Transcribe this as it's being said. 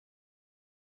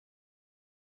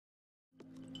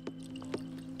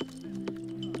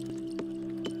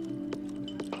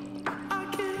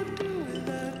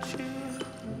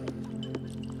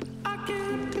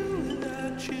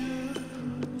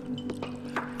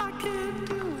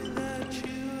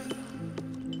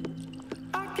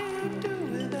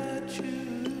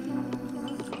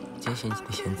10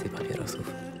 000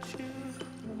 papierosów.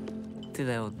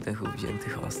 Tyle oddechów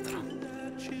wziętych ostro.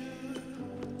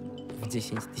 W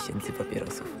 10 000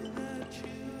 papierosów.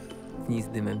 Dni z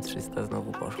dymem 300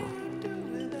 znowu poszło.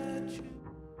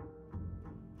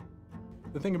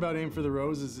 The thing about Aim for the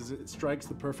Roses is it strikes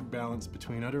the perfect balance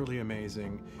between utterly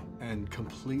amazing and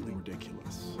completely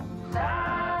ridiculous.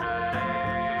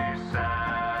 Saturday,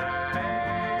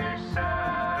 Saturday,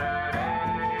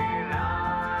 Saturday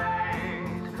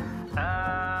night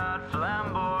at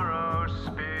Flamborough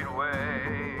Speedway,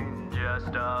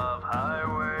 just off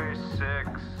Highway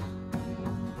 6.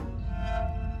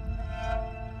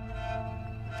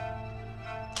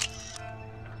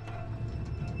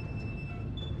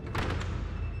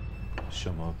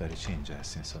 شما برای چی اینجا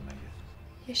هستین سمیه؟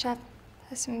 یه شب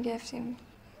تصمیم گرفتیم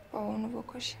بابامونو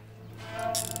بکشیم.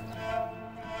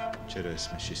 چرا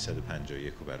اسم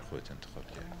 651 رو برای خودت انتخاب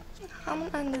کردی؟ همون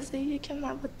اندازه‌ایه که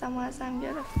من بودم و ازم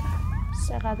گرفتم.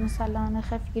 چقدر مسلحانه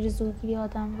خفگیری زورگیری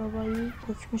آدم ربایی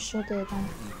حکمش رو دادن.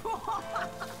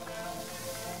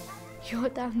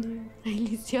 یادم داره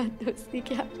خیلی زیاد دوستی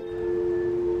کرد.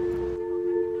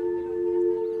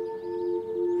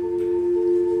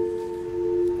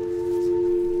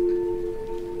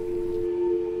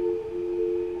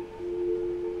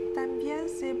 También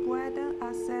se pueden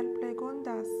hacer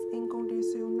preguntas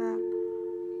incondicionales.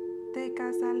 ¿Te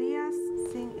casarías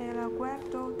sin el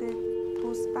acuerdo de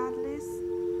tus padres?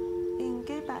 ¿En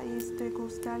qué país te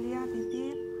gustaría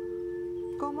vivir?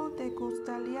 ¿Cómo te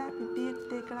gustaría vivir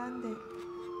de grande?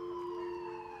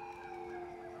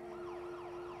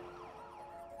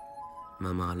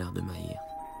 Maman a l'air de m'haïr.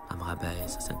 Elle me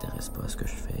rabaisse, ça s'intéresse pas à ce que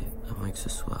je fais, à moins que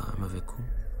ce soit un mauvais coup.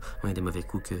 Ouais, des mauvais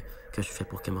coups que je fais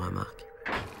pour qu'elle me remarque.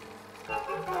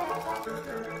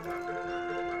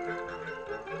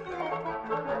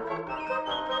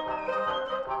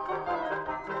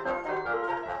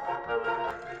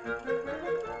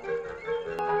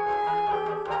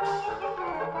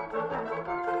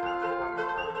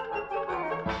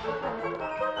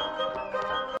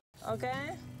 Okay.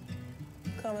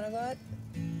 Kommer det godt?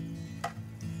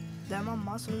 Det er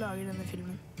mamma som lager denne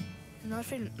filmen. Hun har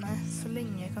filmet meg så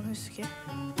lenge jeg kan huske.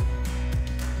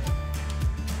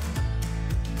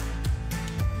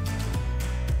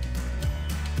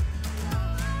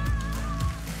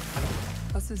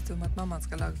 Hva synes du om at mamma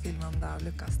skal lage film om deg og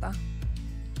Lukas, da?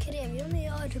 Krever jo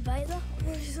mye arbeid, da.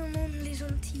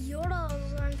 Noen 10 år, da, og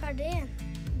så er den ferdig.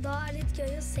 Da er det litt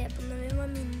gøy å se på når vi var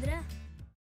mindre.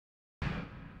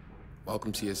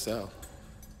 Welcome to your cell.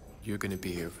 You're going to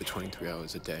be here for 23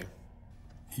 hours a day.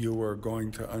 You are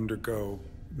going to undergo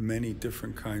many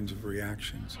different kinds of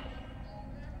reactions.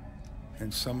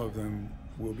 And some of them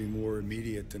will be more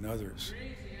immediate than others.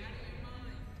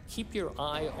 Keep your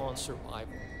eye on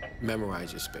survival.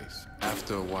 Memorize your space.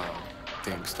 After a while,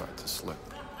 things start to slip.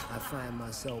 I find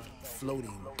myself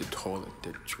floating. The toilet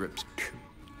that drips.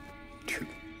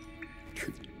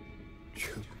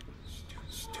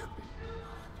 Stupid.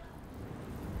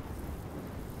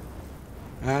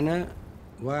 أنا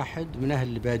واحد من أهل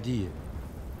البادية.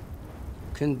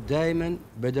 كنت دايما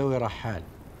بدوي رحال.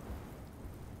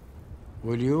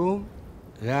 واليوم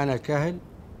لا أنا كهل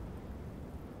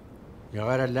يا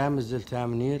غير لا مازلت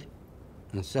منير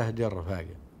نسهدي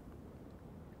الرفاقة.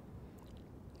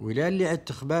 ولا اللي عدت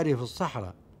إخباري في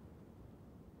الصحراء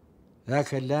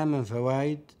لكن لا من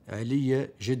فوايد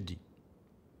علية جدي.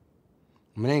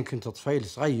 منين كنت طفيل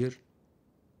صغير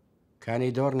كان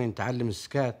يدورني نتعلم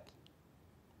السكات.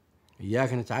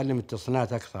 إياك نتعلم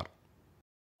التصنيعات أكثر.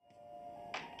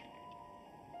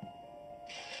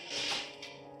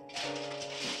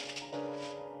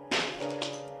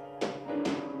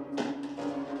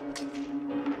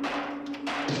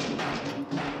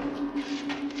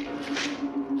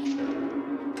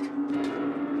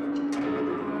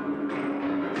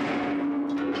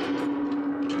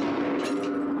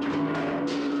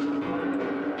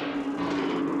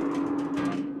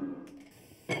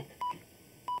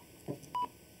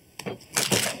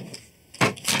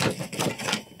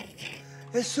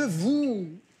 Est-ce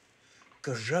vous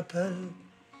que j'appelle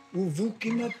ou vous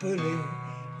qui m'appelez?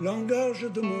 Langage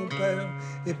de mon père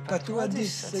et patois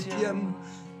 17e.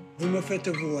 Vous me faites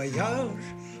voyage,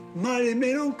 mal et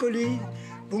mélancolie.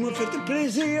 Vous me faites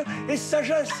plaisir et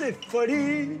sagesse et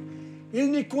folie. Il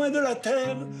n'est coin de la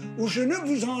terre où je ne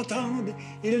vous entende.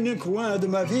 Il n'est coin de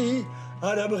ma vie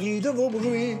à l'abri de vos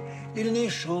bruits. Il n'est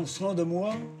chanson de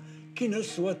moi qui ne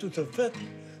soit toute faite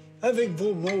avec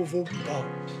vos mots, vos pas.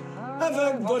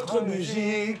 Avec votre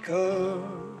musique.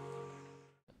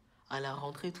 À la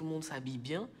rentrée, tout le monde s'habille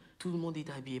bien. Tout le monde est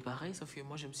habillé pareil, sauf que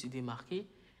moi, je me suis démarquée.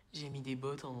 J'ai mis des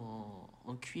bottes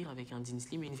en cuir avec un jean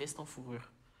slim et une veste en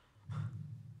fourrure.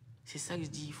 C'est ça que je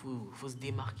dis, il faut se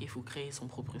démarquer, il faut créer son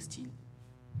propre style.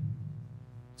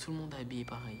 Tout le monde est habillé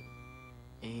pareil.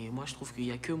 Et moi, je trouve qu'il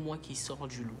n'y a que moi qui sors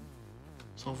du lot,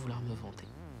 sans vouloir me vanter.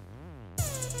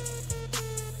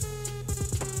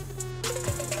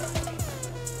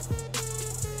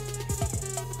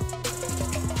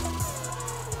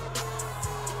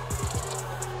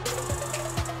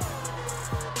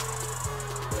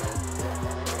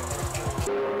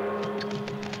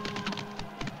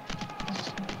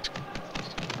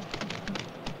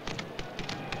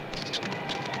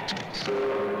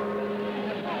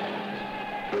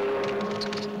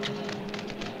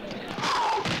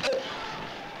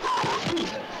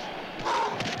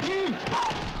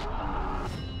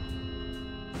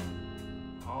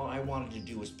 All I wanted to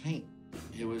do was paint.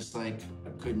 It was like I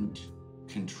couldn't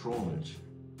control it.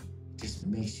 It just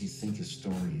makes you think of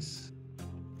stories.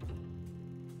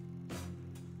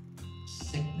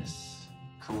 Sickness,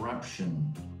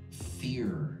 corruption,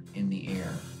 fear in the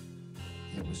air.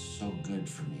 It was so good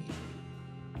for me.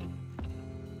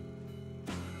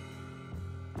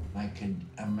 I could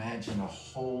imagine a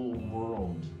whole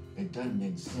world. It doesn't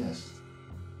exist.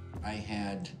 I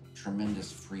had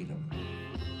tremendous freedom.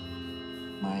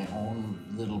 My own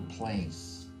little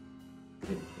place.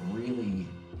 It really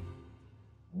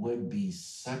would be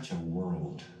such a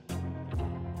world.